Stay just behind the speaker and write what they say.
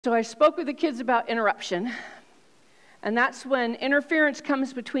So I spoke with the kids about interruption, and that's when interference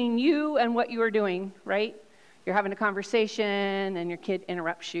comes between you and what you are doing, right? You're having a conversation, and your kid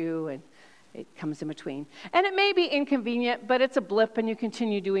interrupts you, and it comes in between. And it may be inconvenient, but it's a blip, and you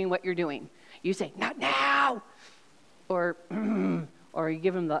continue doing what you're doing. You say, "Not now!" Or you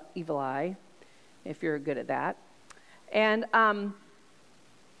give them the evil eye, if you're good at that. And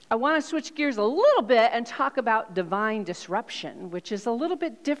I want to switch gears a little bit and talk about divine disruption, which is a little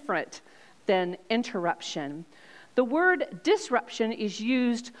bit different than interruption. The word disruption is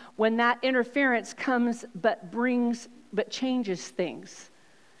used when that interference comes but changes things.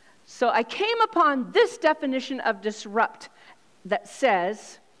 So I came upon this definition of disrupt that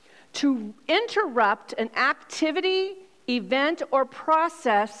says to interrupt an activity, event, or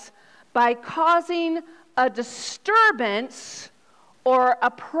process by causing a disturbance or a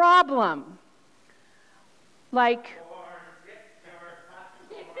problem. Like,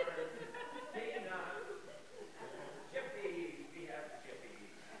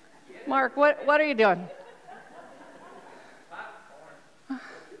 Mark, what are you doing?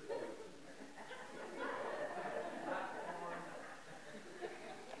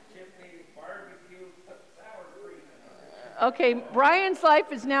 Okay, Brian's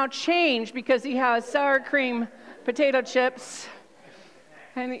life is now changed because he has sour cream potato chips.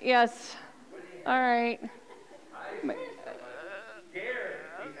 And yes, all right. I'm scared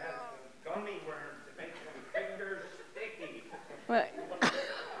he has gummy worms that make your fingers sticky.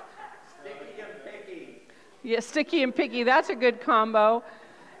 Sticky and picky. Yeah, sticky and picky. That's a good combo.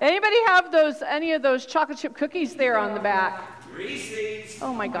 Anybody have any of those chocolate chip cookies there on the back? Reese's.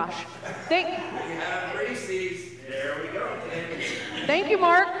 Oh my gosh. We have Reese's. There we go. Thank you,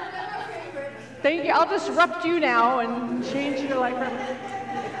 Mark. Thank you. I'll disrupt you now and change your life.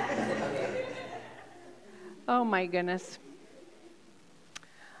 Oh my goodness.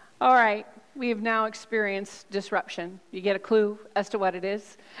 All right. We have now experienced disruption. You get a clue as to what it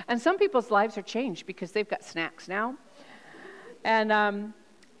is. And some people's lives are changed because they've got snacks now. And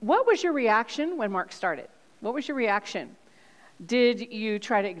what was your reaction when Mark started? What was your reaction? Did you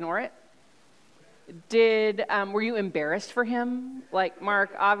try to ignore it? Were you embarrassed for him? Like,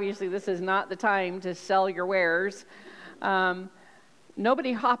 Mark, obviously this is not the time to sell your wares.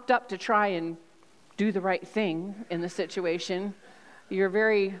 Nobody hopped up to try and do the right thing in the situation. You're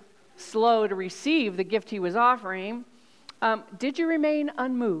very slow to receive the gift he was offering. Did you remain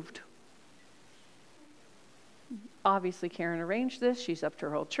unmoved? Obviously, Karen arranged this. She's up to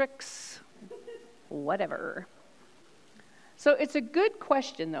her old tricks. Whatever. So it's a good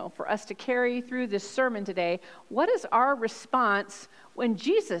question, though, for us to carry through this sermon today. What is our response when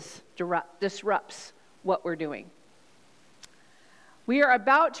Jesus disrupts what we're doing? We are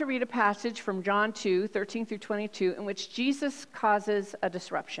about to read a passage from John 2, 13 through 22, in which Jesus causes a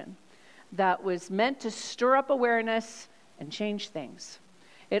disruption that was meant to stir up awareness and change things.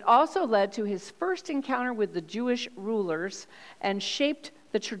 It also led to his first encounter with the Jewish rulers and shaped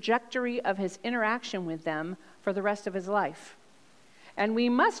the trajectory of his interaction with them for the rest of his life. And we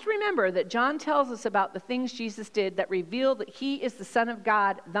must remember that John tells us about the things Jesus did that reveal that he is the Son of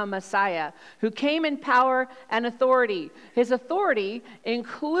God, the Messiah, who came in power and authority. His authority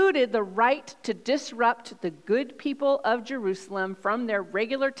included the right to disrupt the good people of Jerusalem from their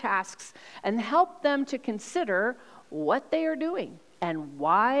regular tasks and help them to consider what they are doing and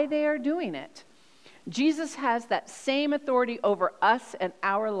why they are doing it. Jesus has that same authority over us and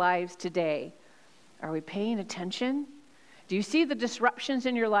our lives today. Are we paying attention? Do you see the disruptions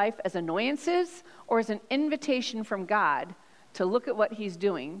in your life as annoyances or as an invitation from God to look at what he's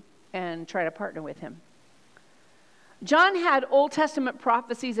doing and try to partner with him? John had Old Testament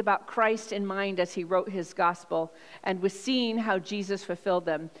prophecies about Christ in mind as he wrote his gospel and was seeing how Jesus fulfilled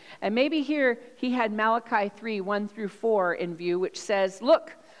them. And maybe here he had Malachi 3, 1 through 4 in view, which says,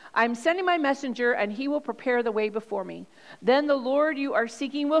 "Look, I'm sending my messenger, and he will prepare the way before me. Then the Lord you are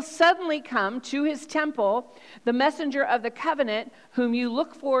seeking will suddenly come to his temple. The messenger of the covenant, whom you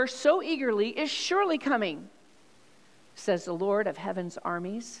look for so eagerly, is surely coming, says the Lord of heaven's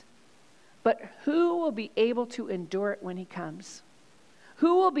armies. But who will be able to endure it when he comes?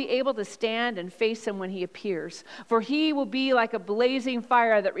 Who will be able to stand and face him when he appears? For he will be like a blazing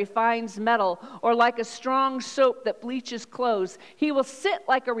fire that refines metal, or like a strong soap that bleaches clothes. He will sit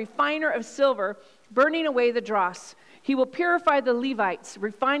like a refiner of silver, burning away the dross. He will purify the Levites,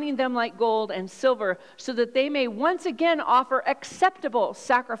 refining them like gold and silver, so that they may once again offer acceptable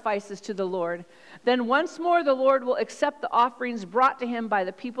sacrifices to the Lord. Then once more the Lord will accept the offerings brought to him by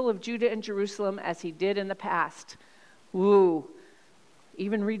the people of Judah and Jerusalem, as he did in the past." Woo.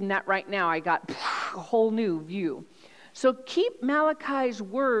 Even reading that right now, I got a whole new view. So keep Malachi's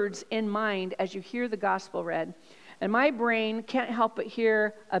words in mind as you hear the gospel read. And my brain can't help but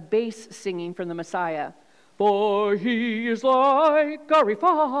hear a bass singing from the Messiah. For he is like a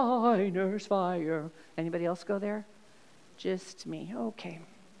refiner's fire. Anybody else go there? Just me. Okay.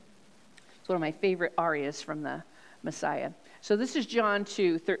 It's one of my favorite arias from the Messiah. So this is John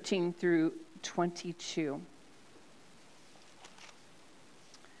 2, 13 through 22.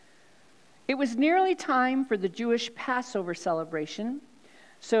 It was nearly time for the Jewish Passover celebration,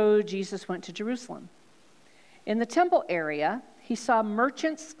 so Jesus went to Jerusalem. In the temple area, he saw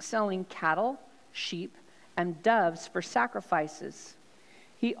merchants selling cattle, sheep, and doves for sacrifices.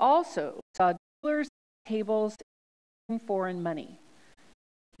 He also saw dealers at tables selling foreign money.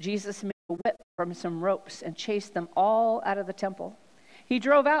 Jesus made a whip from some ropes and chased them all out of the temple. He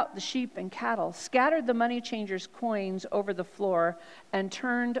drove out the sheep and cattle, scattered the money changers' coins over the floor, and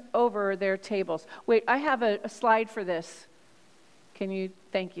turned over their tables. Wait, I have a slide for this.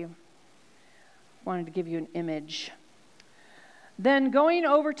 Thank you. Wanted to give you an image. Then going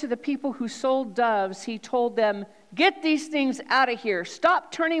over to the people who sold doves, he told them, "Get these things out of here.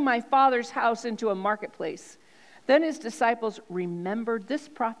 Stop turning my Father's house into a marketplace." Then his disciples remembered this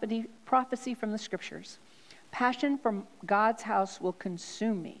prophecy from the scriptures. Passion from God's house will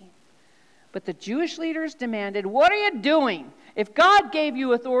consume me. But the Jewish leaders demanded, "What are you doing? If God gave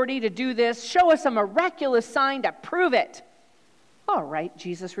you authority to do this, show us a miraculous sign to prove it." "All right,"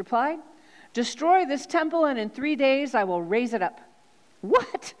 Jesus replied. "Destroy this temple, and in 3 days I will raise it up."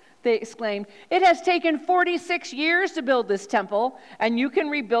 "What?" they exclaimed. "It has taken 46 years to build this temple, and you can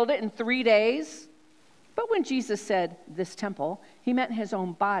rebuild it in 3 days?" But when Jesus said this temple, he meant his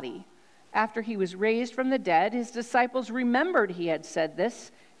own body. After he was raised from the dead, his disciples remembered he had said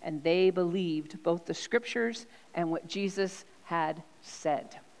this, and they believed both the scriptures and what Jesus had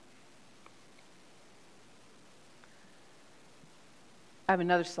said. I have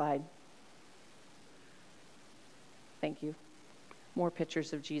another slide. Thank you. More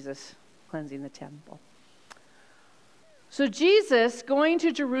pictures of Jesus cleansing the temple. So Jesus going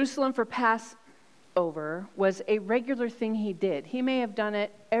to Jerusalem for Passover was a regular thing he did. He may have done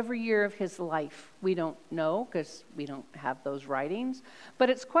it every year of his life. We don't know because we don't have those writings. But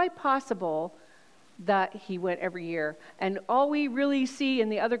it's quite possible that he went every year. And all we really see in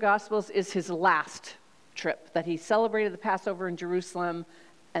the other Gospels is his last trip, that he celebrated the Passover in Jerusalem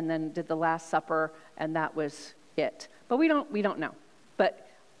and then did the Last Supper, and that was it. But we don't know. But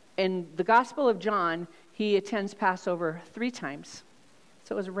in the Gospel of John, he attends Passover 3 times.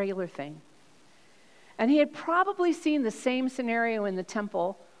 So it was a regular thing. And he had probably seen the same scenario in the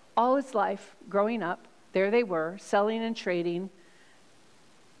temple all his life growing up. There they were, selling and trading.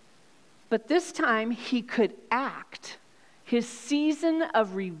 But this time he could act. His season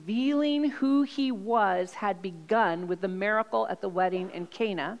of revealing who he was had begun with the miracle at the wedding in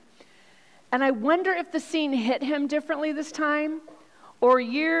Cana. And I wonder if the scene hit him differently this time, or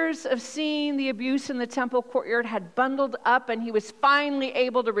years of seeing the abuse in the temple courtyard had bundled up and he was finally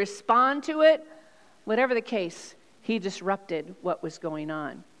able to respond to it. Whatever the case, he disrupted what was going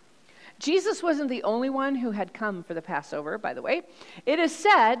on. Jesus wasn't the only one who had come for the Passover, by the way. It is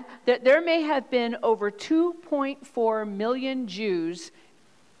said that there may have been over 2.4 million Jews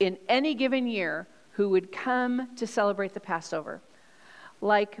in any given year who would come to celebrate the Passover.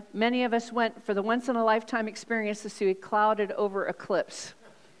 Like many of us went for the once-in-a-lifetime experience to see a clouded over eclipse.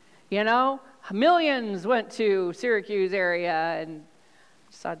 You know, millions went to Syracuse area and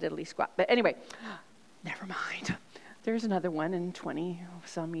saw diddly squat. But anyway, never mind. There's another one in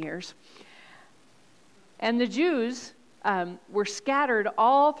 20-some years. And the Jews were scattered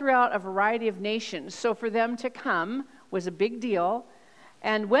all throughout a variety of nations. So for them to come was a big deal.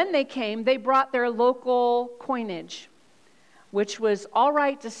 And when they came, they brought their local coinage, which was all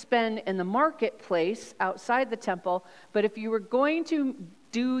right to spend in the marketplace outside the temple. But if you were going to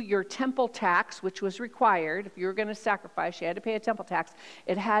do your temple tax, which was required, if you were going to sacrifice, you had to pay a temple tax,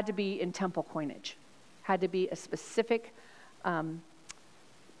 it had to be in temple coinage. Had to be a specific amount,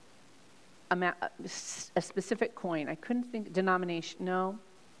 a specific coin. I couldn't think, denomination, no.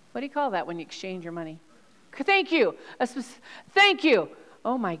 What do you call that when you exchange your money? Thank you. Thank you.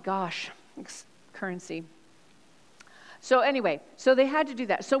 Oh my gosh, currency. So anyway, so they had to do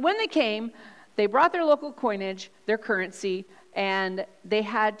that. So when they came, they brought their local coinage, their currency, and they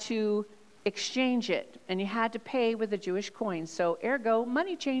had to exchange it. And you had to pay with the Jewish coins. So ergo,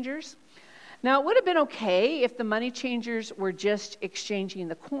 money changers. Now, it would have been okay if the money changers were just exchanging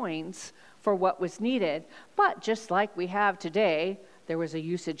the coins for what was needed. But just like we have today, there was a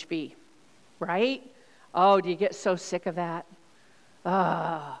usage fee, right? Oh, do you get so sick of that?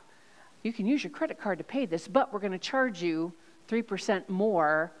 you can use your credit card to pay this, but we're going to charge you 3%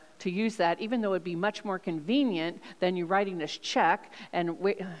 more to use that, even though it would be much more convenient than you writing this check and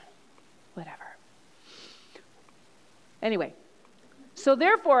whatever. Anyway, so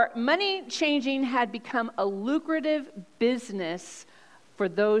therefore, money changing had become a lucrative business for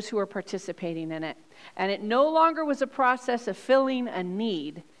those who were participating in it. And it no longer was a process of filling a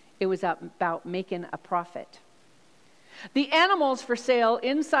need. It was about making a profit. The animals for sale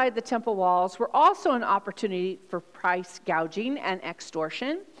inside the temple walls were also an opportunity for price gouging and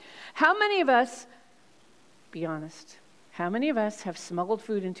extortion. How many of us, be honest, how many of us have smuggled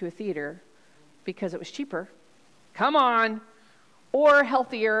food into a theater because it was cheaper? Come on. Or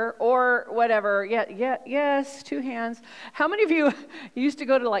healthier, or whatever. Yes, 2 hands. How many of you used to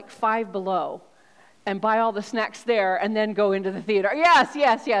go to like Five Below and buy all the snacks there and then go into the theater? Yes,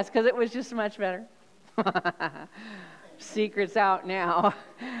 because it was just much better. Secret's out now.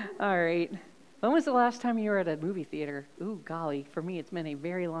 All right. When was the last time you were at a movie theater? Ooh, golly, for me it's been a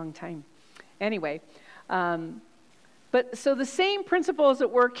very long time. Anyway, but so the same principles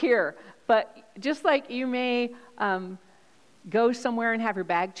at work here, but just like you may go somewhere and have your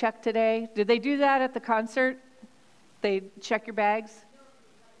bag checked today. Did they do that at the concert? They check your bags?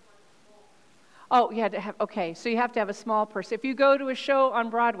 Oh, you had to have, okay, so you have to have a small purse. If you go to a show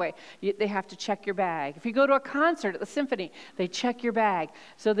on Broadway, they have to check your bag. If you go to a concert at the symphony, they check your bag.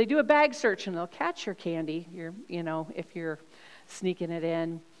 So they do a bag search and they'll catch your candy, if you're sneaking it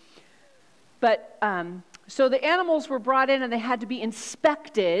in. But, so the animals were brought in and they had to be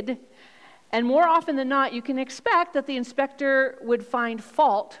inspected. And more often than not, you can expect that the inspector would find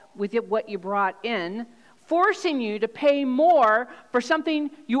fault with what you brought in, forcing you to pay more for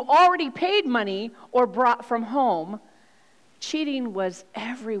something you already paid money or brought from home. Cheating was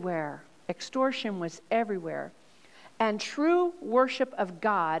everywhere. Extortion was everywhere. And true worship of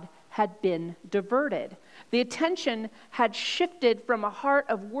God had been diverted. The attention had shifted from a heart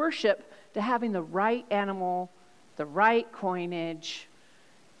of worship to having the right animal, the right coinage.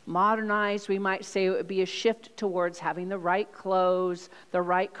 Modernized, we might say it would be a shift towards having the right clothes, the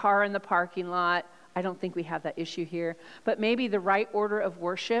right car in the parking lot. I don't think we have that issue here. But maybe the right order of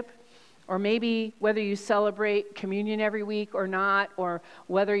worship, or maybe whether you celebrate communion every week or not, or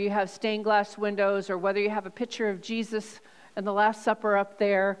whether you have stained glass windows, or whether you have a picture of Jesus and the Last Supper up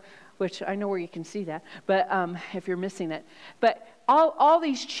there, which I know where you can see that, but if you're missing it. But all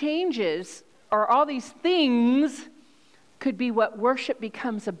these changes, or all these things, could be what worship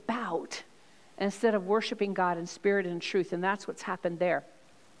becomes about instead of worshiping God in spirit and truth. And that's what's happened there.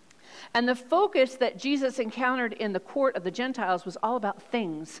 And the focus that Jesus encountered in the court of the Gentiles was all about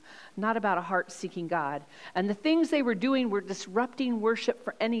things, not about a heart seeking God. And the things they were doing were disrupting worship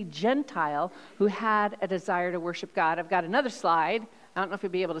for any Gentile who had a desire to worship God. I've got another slide. I don't know if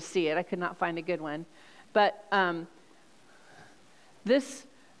you'll be able to see it. I could not find a good one. But this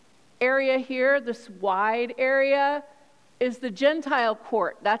area here, this wide area, is the Gentile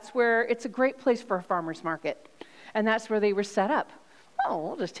court. That's where it's a great place for a farmer's market. And that's where they were set up. Oh,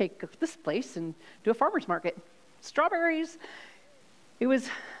 we'll just take this place and do a farmer's market. Strawberries.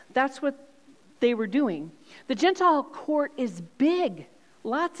 That's what they were doing. The Gentile court is big,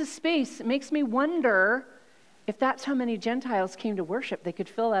 lots of space. It makes me wonder if that's how many Gentiles came to worship. They could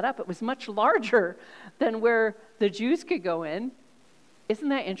fill that up. It was much larger than where the Jews could go in. Isn't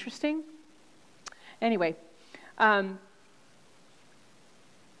that interesting? Anyway,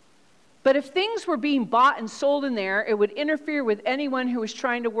 but if things were being bought and sold in there, it would interfere with anyone who was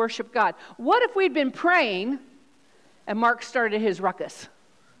trying to worship God. What if we'd been praying and Mark started his ruckus?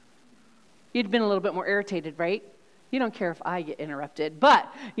 You'd been a little bit more irritated, right? You don't care if I get interrupted.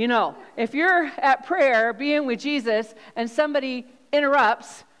 But, if you're at prayer, being with Jesus, and somebody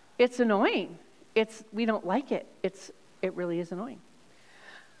interrupts, it's annoying. We don't like it. It really is annoying.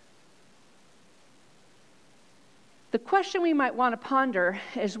 The question we might want to ponder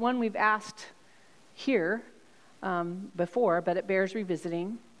is one we've asked here before, but it bears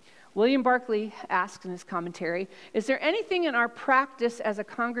revisiting. William Barclay asked in his commentary, is there anything in our practice as a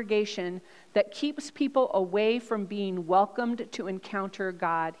congregation that keeps people away from being welcomed to encounter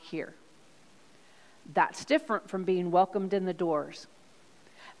God here? That's different from being welcomed in the doors.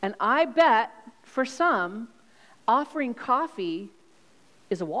 And I bet for some, offering coffee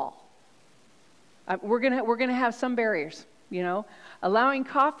is a wall. We're gonna have some barriers, Allowing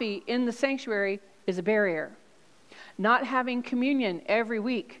coffee in the sanctuary is a barrier. Not having communion every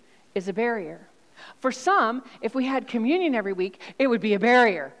week is a barrier. For some, if we had communion every week, it would be a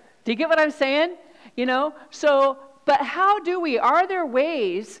barrier. Do you get what I'm saying? But how are there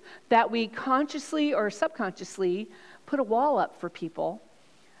ways that we consciously or subconsciously put a wall up for people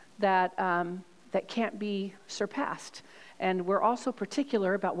that can't be surpassed. And we're also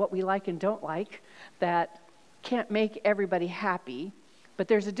particular about what we like and don't like that can't make everybody happy. But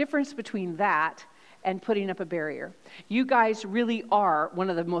there's a difference between that and putting up a barrier. You guys really are one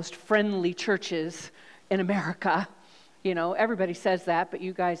of the most friendly churches in America. You know, everybody says that, but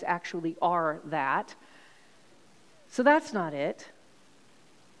you guys actually are that. So that's not it.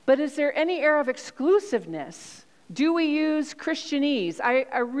 But is there any air of exclusiveness? Do we use Christianese?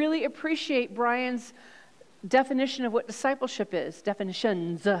 I really appreciate Brian's definition of what discipleship is,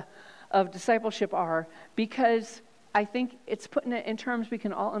 definitions of discipleship are, because I think it's putting it in terms we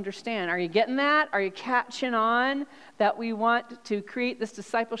can all understand. Are you getting that? Are you catching on that we want to create this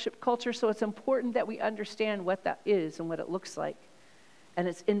discipleship culture? So it's important that we understand what that is and what it looks like. And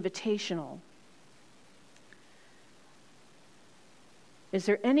it's invitational. Is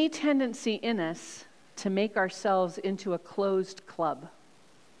there any tendency in us to make ourselves into a closed club?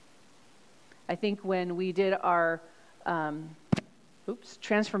 I think when we did our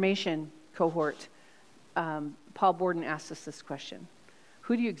transformation cohort, Paul Borden asked us this question.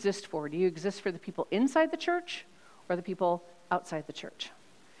 Who do you exist for? Do you exist for the people inside the church or the people outside the church?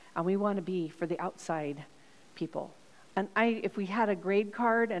 And we want to be for the outside people. And if we had a grade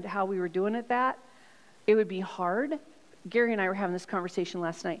card and how we were doing it would be hard. Gary and I were having this conversation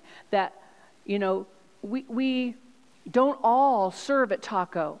last night that, you know, we don't all serve at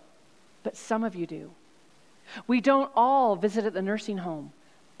Taco, but some of you do. We don't all visit at the nursing home,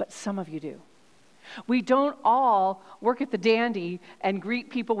 but some of you do. We don't all work at the Dandy and greet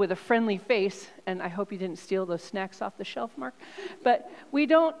people with a friendly face, and I hope you didn't steal those snacks off the shelf, Mark. But we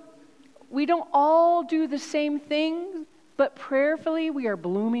don't all do the same thing, but prayerfully we are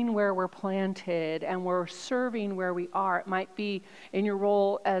blooming where we're planted and we're serving where we are. It might be in your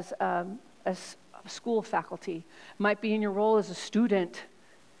role as school faculty. It might be in your role as a student.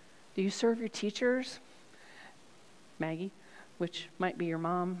 Do you serve your teachers? Maggie, which might be your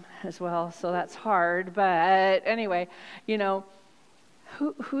mom as well, so that's hard. But anyway, you know,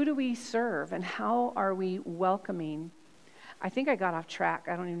 who do we serve and how are we welcoming? I think I got off track.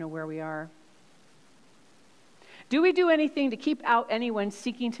 I don't even know where we are. Do we do anything to keep out anyone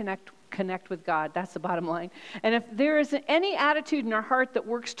seeking to connect with God? That's the bottom line. And if there is any attitude in our heart that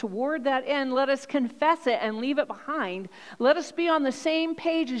works toward that end, let us confess it and leave it behind. Let us be on the same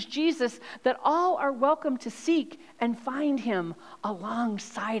page as Jesus, that all are welcome to seek and find him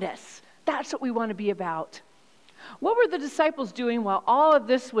alongside us. That's what we want to be about. What were the disciples doing while all of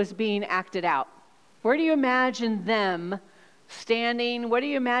this was being acted out? Where do you imagine them standing? What do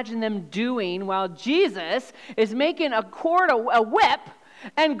you imagine them doing while Jesus is making a whip,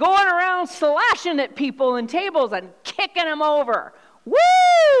 and going around slashing at people and tables and kicking them over?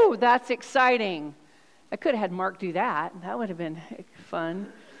 Woo! That's exciting. I could have had Mark do that. That would have been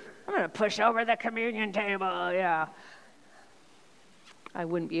fun. I'm going to push over the communion table. Yeah. I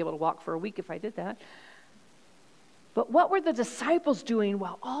wouldn't be able to walk for a week if I did that. But what were the disciples doing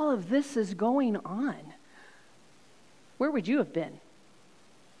while all of this is going on? Where would you have been?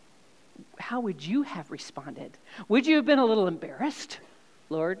 How would you have responded? Would you have been a little embarrassed?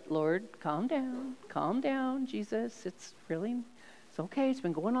 Lord, calm down, Jesus. It's okay. It's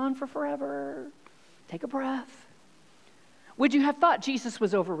been going on for forever. Take a breath. Would you have thought Jesus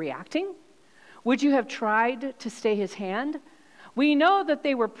was overreacting? Would you have tried to stay his hand? We know that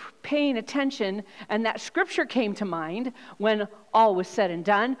they were paying attention, and that scripture came to mind when all was said and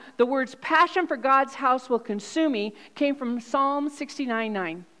done. The words, "Passion for God's house will consume me," came from Psalm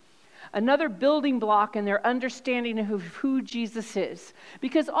 69:9. Another building block in their understanding of who Jesus is.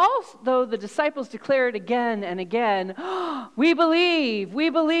 Because although the disciples declared again and again, we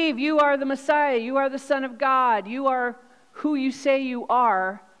believe you are the Messiah, you are the Son of God, you are who you say you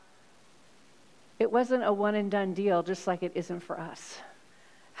are, it wasn't a one and done deal, just like it isn't for us.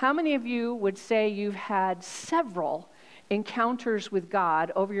 How many of you would say you've had several encounters with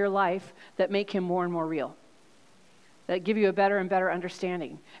God over your life that make him more and more real? That give you a better and better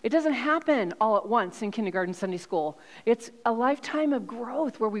understanding. It doesn't happen all at once in kindergarten, Sunday school. It's a lifetime of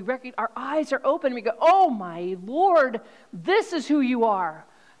growth where our eyes are open and we go, oh my Lord, this is who you are.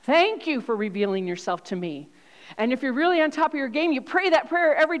 Thank you for revealing yourself to me. And if you're really on top of your game, you pray that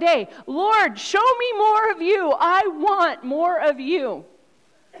prayer every day. Lord, show me more of you. I want more of you.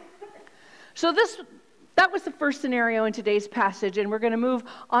 So that was the first scenario in today's passage, and we're going to move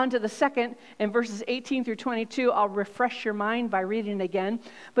on to the second in verses 18 through 22. I'll refresh your mind by reading it again.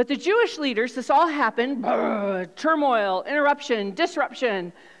 But the Jewish leaders, this all happened, turmoil, interruption,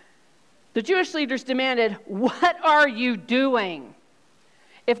 disruption. The Jewish leaders demanded, what are you doing?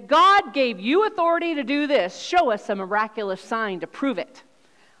 If God gave you authority to do this, show us a miraculous sign to prove it.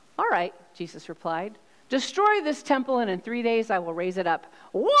 All right, Jesus replied. Destroy this temple, and in 3 days I will raise it up.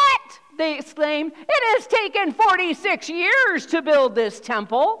 What? They exclaimed. It has taken 46 years to build this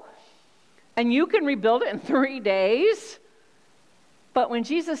temple, and you can rebuild it in 3 days? But when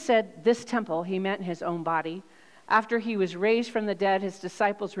Jesus said this temple, he meant his own body. After he was raised from the dead, his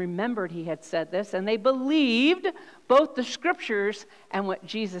disciples remembered he had said this, and they believed both the scriptures and what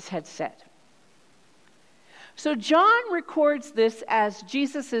Jesus had said. So John records this as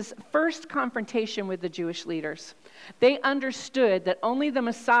Jesus' first confrontation with the Jewish leaders. They understood that only the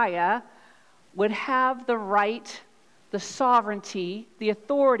Messiah would have the right, the sovereignty, the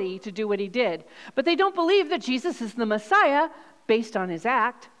authority to do what he did. But they don't believe that Jesus is the Messiah based on his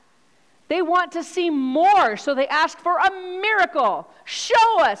act. They want to see more, so they ask for a miracle.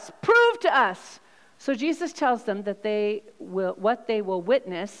 Show us, prove to us. So Jesus tells them that what they will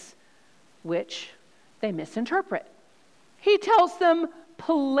witness, which they misinterpret. He tells them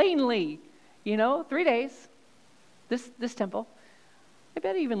plainly, 3 days, this temple. I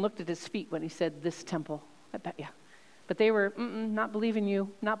bet he even looked at his feet when he said this temple. I bet you. But they were not believing you,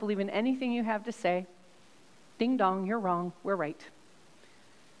 not believing anything you have to say. Ding dong, you're wrong, we're right.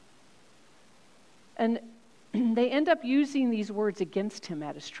 And they end up using these words against him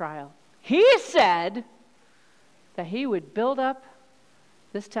at his trial. He said that he would build up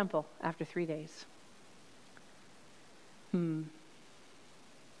this temple after 3 days.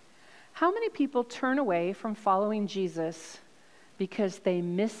 How many people turn away from following Jesus because they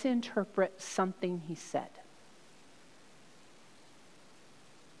misinterpret something he said?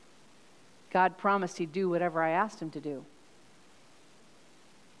 God promised he'd do whatever I asked him to do.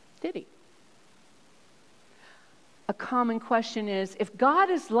 Did he? A common question is, if God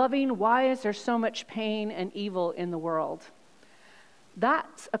is loving, why is there so much pain and evil in the world?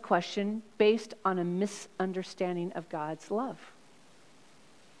 That's a question based on a misunderstanding of God's love.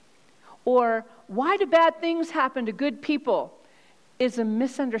 Or, why do bad things happen to good people? Is a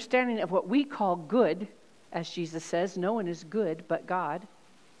misunderstanding of what we call good. As Jesus says, no one is good but God.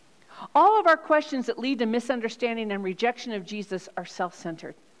 All of our questions that lead to misunderstanding and rejection of Jesus are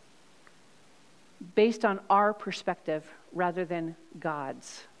self-centered, based on our perspective rather than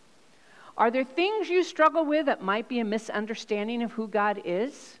God's. Are there things you struggle with that might be a misunderstanding of who God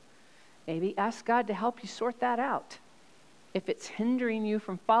is? Maybe ask God to help you sort that out. If it's hindering you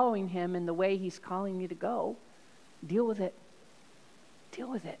from following him in the way he's calling you to go, deal with it.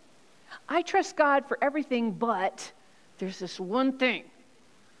 Deal with it. I trust God for everything, but there's this one thing.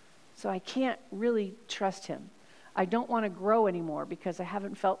 So I can't really trust him. I don't want to grow anymore because I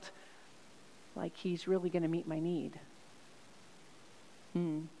haven't felt like he's really going to meet my need.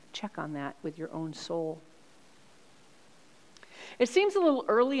 Check on that with your own soul. It seems a little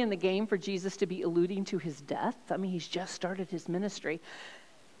early in the game for Jesus to be alluding to his death. I mean, he's just started his ministry.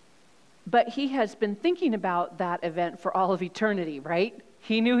 But he has been thinking about that event for all of eternity, right?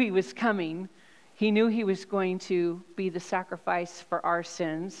 He knew he was coming. He knew he was going to be the sacrifice for our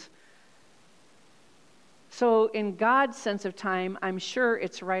sins. So in God's sense of time, I'm sure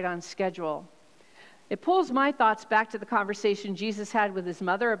it's right on schedule. It pulls my thoughts back to the conversation Jesus had with his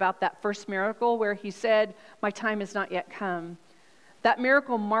mother about that first miracle where he said, "My time has not yet come." That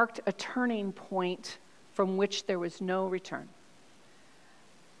miracle marked a turning point from which there was no return.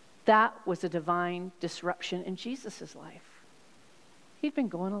 That was a divine disruption in Jesus' life. He'd been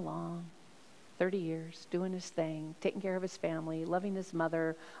going along 30 years, doing his thing, taking care of his family, loving his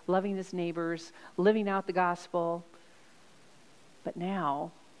mother, loving his neighbors, living out the gospel. But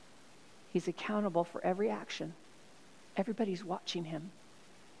now, he's accountable for every action. Everybody's watching him.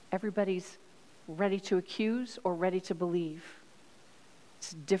 Everybody's ready to accuse or ready to believe.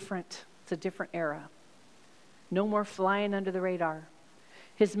 It's different. It's a different era. No more flying under the radar.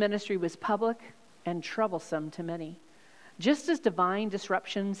 His ministry was public and troublesome to many. Just as divine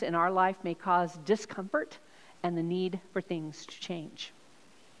disruptions in our life may cause discomfort and the need for things to change.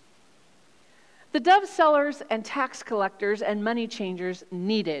 The dove sellers and tax collectors and money changers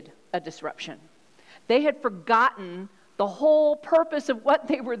needed a disruption. They had forgotten the whole purpose of what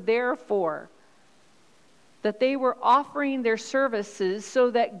they were there for. That they were offering their services so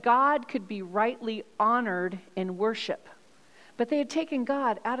that God could be rightly honored in worship. But they had taken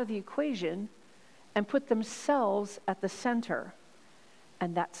God out of the equation and put themselves at the center.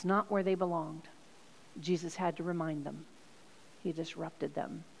 And that's not where they belonged. Jesus had to remind them. He disrupted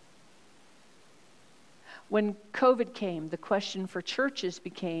them. When COVID came, the question for churches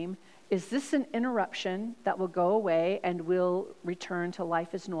became, is this an interruption that will go away and will return to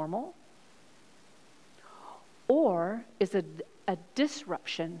life as normal? Or is it a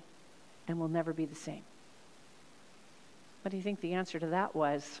disruption and will never be the same? What do you think the answer to that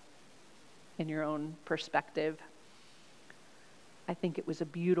was? in your own perspective. I think it was a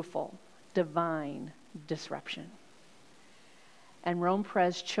beautiful, divine disruption. And Rome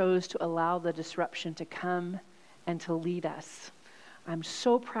Prez chose to allow the disruption to come and to lead us. I'm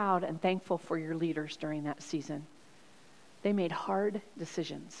so proud and thankful for your leaders during that season. They made hard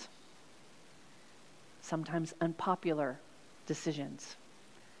decisions, sometimes unpopular decisions.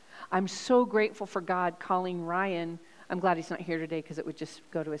 I'm so grateful for God calling Ryan. I'm glad he's not here today because it would just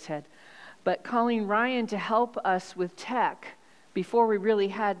go to his head. But calling Ryan to help us with tech before we really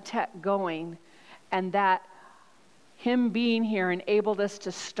had tech going, and that him being here enabled us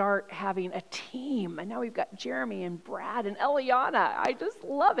to start having a team. And now we've got Jeremy and Brad and Eliana. I just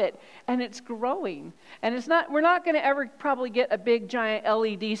love it. And it's growing. And we're not going to ever probably get a big giant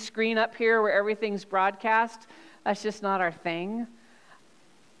LED screen up here where everything's broadcast. That's just not our thing.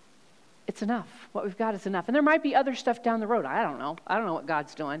 It's enough. What we've got is enough. And there might be other stuff down the road. I don't know. I don't know what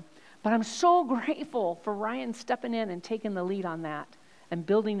God's doing. But I'm so grateful for Ryan stepping in and taking the lead on that and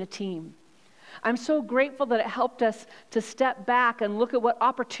building a team. I'm so grateful that it helped us to step back and look at what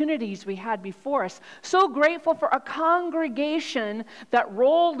opportunities we had before us. So grateful for a congregation that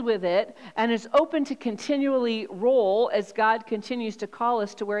rolled with it and is open to continually roll as God continues to call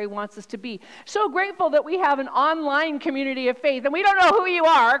us to where He wants us to be. So grateful that we have an online community of faith. And we don't know who you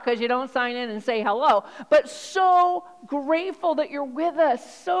are because you don't sign in and say hello. But so grateful that you're with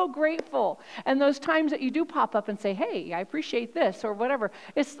us. So grateful. And those times that you do pop up and say, hey, I appreciate this or whatever.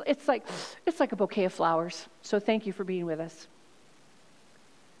 It's like a bouquet of flowers. So thank you for being with us.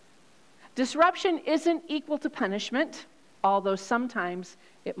 Disruption isn't equal to punishment, although sometimes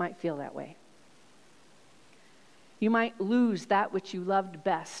it might feel that way. You might lose that which you loved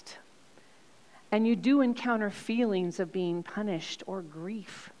best, and you do encounter feelings of being punished or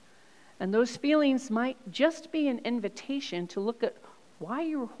grief. And those feelings might just be an invitation to look at why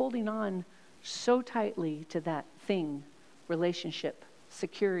you're holding on so tightly to that thing, relationship,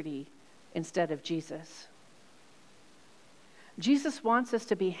 security, instead of Jesus. Jesus wants us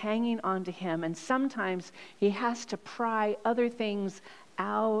to be hanging on to Him, and sometimes He has to pry other things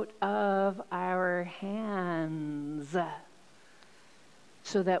out of our hands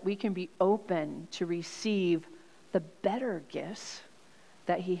so that we can be open to receive the better gifts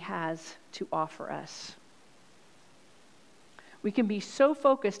that He has to offer us. We can be so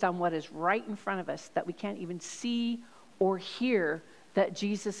focused on what is right in front of us that we can't even see or hear that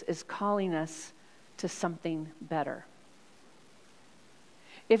Jesus is calling us to something better.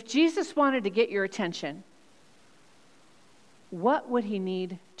 If Jesus wanted to get your attention, what would He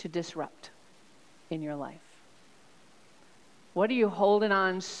need to disrupt in your life? What are you holding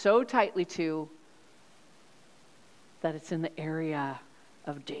on so tightly to that it's in the area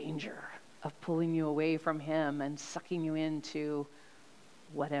of danger, of pulling you away from Him and sucking you into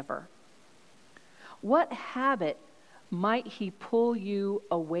whatever? What habit might He pull you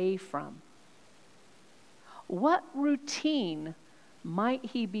away from? What routine might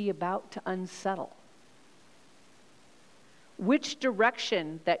He be about to unsettle? Which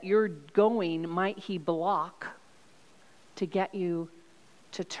direction that you're going might He block to get you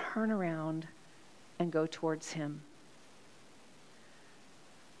to turn around and go towards Him?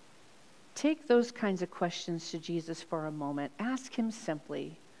 Take those kinds of questions to Jesus for a moment. Ask Him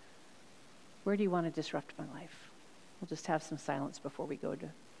simply, where do you want to disrupt my life? We'll just have some silence before we go to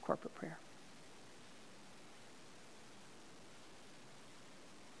corporate prayer.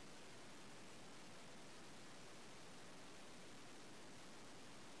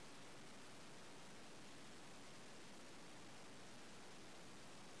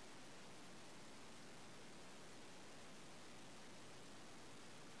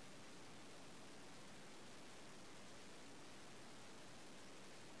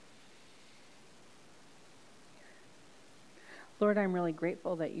 Lord, I'm really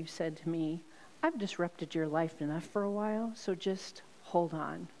grateful that you said to me, I've disrupted your life enough for a while, so just hold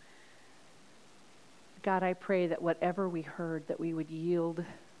on. God, I pray that whatever we heard, that we would yield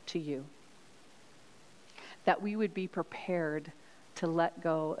to you, that we would be prepared to let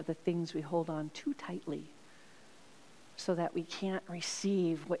go of the things we hold on too tightly so that we can't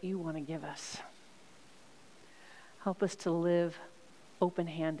receive what you want to give us. Help us to live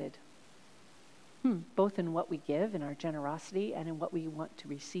open-handed. Both in what we give, in our generosity, and in what we want to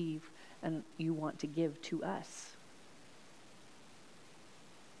receive and you want to give to us.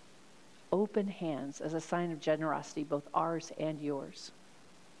 Open hands as a sign of generosity, both ours and yours.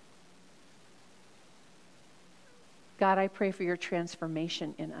 God, I pray for your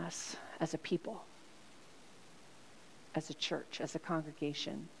transformation in us as a people, as a church, as a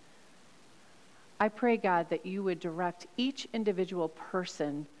congregation. I pray, God, that you would direct each individual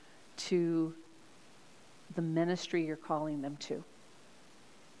person to the ministry you're calling them to.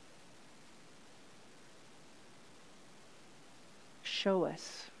 Show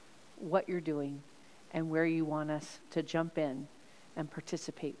us what you're doing and where you want us to jump in and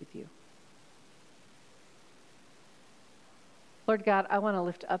participate with you. Lord God, I want to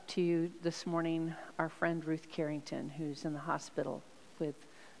lift up to you this morning our friend Ruth Carrington, who's in the hospital with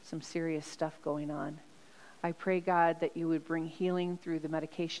some serious stuff going on. I pray, God, that you would bring healing through the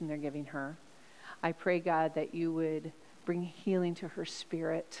medication they're giving her. I pray, God, that you would bring healing to her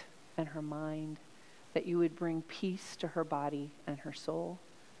spirit and her mind, that you would bring peace to her body and her soul.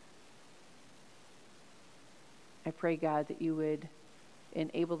 I pray, God, that you would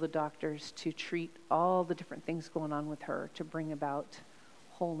enable the doctors to treat all the different things going on with her to bring about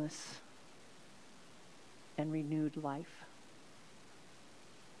wholeness and renewed life.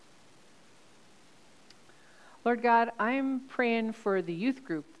 Lord God, I'm praying for the youth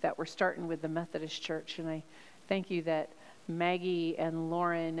group that we're starting with the Methodist Church, and I thank you that Maggie and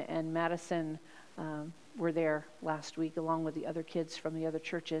Lauren and Madison were there last week along with the other kids from the other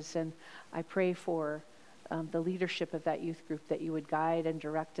churches, and I pray for the leadership of that youth group, that you would guide and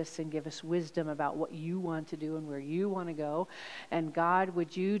direct us and give us wisdom about what you want to do and where you want to go. And God,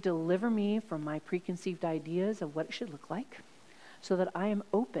 would you deliver me from my preconceived ideas of what it should look like so that I am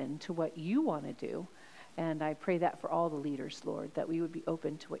open to what you want to do. And I pray that for all the leaders, Lord, that we would be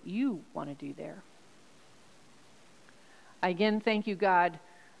open to what you want to do there. I again thank you, God,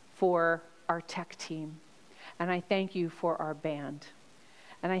 for our tech team. And I thank you for our band.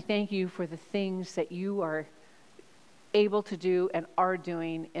 And I thank you for the things that you are able to do and are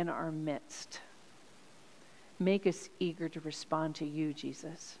doing in our midst. Make us eager to respond to you,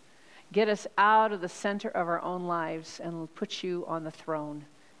 Jesus. Get us out of the center of our own lives and put you on the throne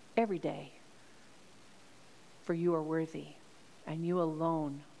every day. For you are worthy, and you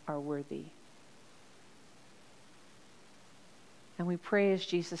alone are worthy. And we pray as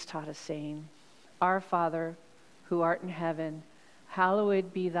Jesus taught us, saying, Our Father, who art in heaven,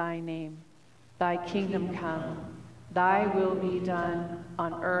 hallowed be thy name. Thy kingdom come, thy will be done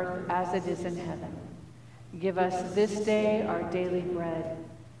on earth as it is in heaven. Give us this day our daily bread,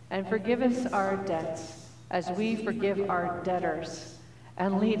 and forgive us our debts as we forgive our debtors.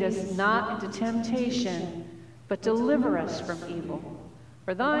 And lead us not into temptation, but deliver us from evil.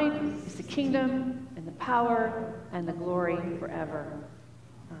 For thine is the kingdom and the power and the glory forever.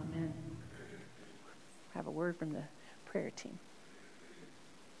 Amen. Have a word from the prayer team.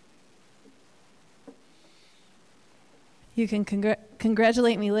 You can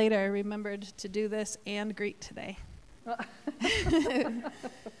congratulate me later. I remembered to do this and greet today.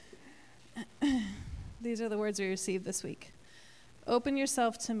 These are the words we received this week. Open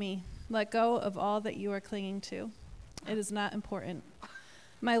yourself to me. Let go of all that you are clinging to. It is not important.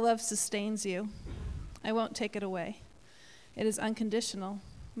 My love sustains you. I won't take it away. It is unconditional.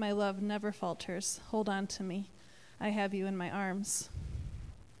 My love never falters. Hold on to me. I have you in my arms.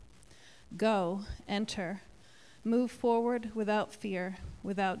 Go, enter, move forward without fear,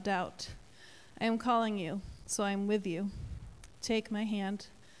 without doubt. I am calling you, so I am with you. Take my hand.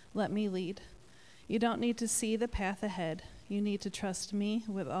 Let me lead. You don't need to see the path ahead. You need to trust me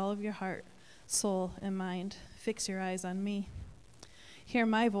with all of your heart, soul, and mind. Fix your eyes on me. Hear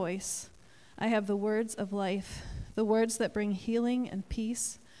my voice. I have the words of life, the words that bring healing and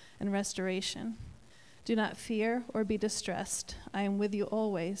peace and restoration. Do not fear or be distressed. I am with you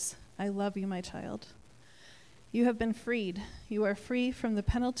always. I love you, my child. You have been freed. You are free from the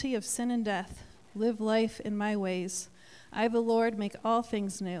penalty of sin and death. Live life in my ways. I, the Lord, make all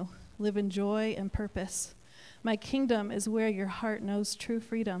things new. Live in joy and purpose. My kingdom is where your heart knows true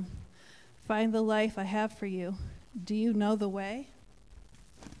freedom. Find the life I have for you. Do you know the way?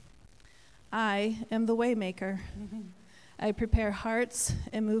 I am the way maker. I prepare hearts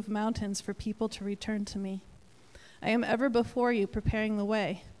and move mountains for people to return to me. I am ever before you, preparing the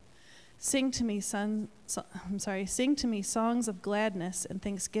way. Sing to me songs of gladness and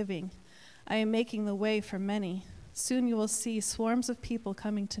thanksgiving. I am making the way for many. Soon you will see swarms of people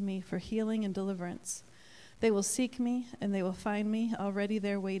coming to me for healing and deliverance. They will seek me, and they will find me, already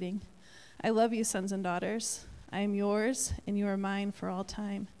there waiting. I love you, sons and daughters. I am yours, and you are mine for all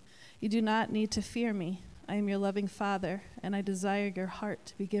time. You do not need to fear me. I am your loving Father, and I desire your heart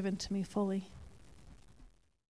to be given to me fully.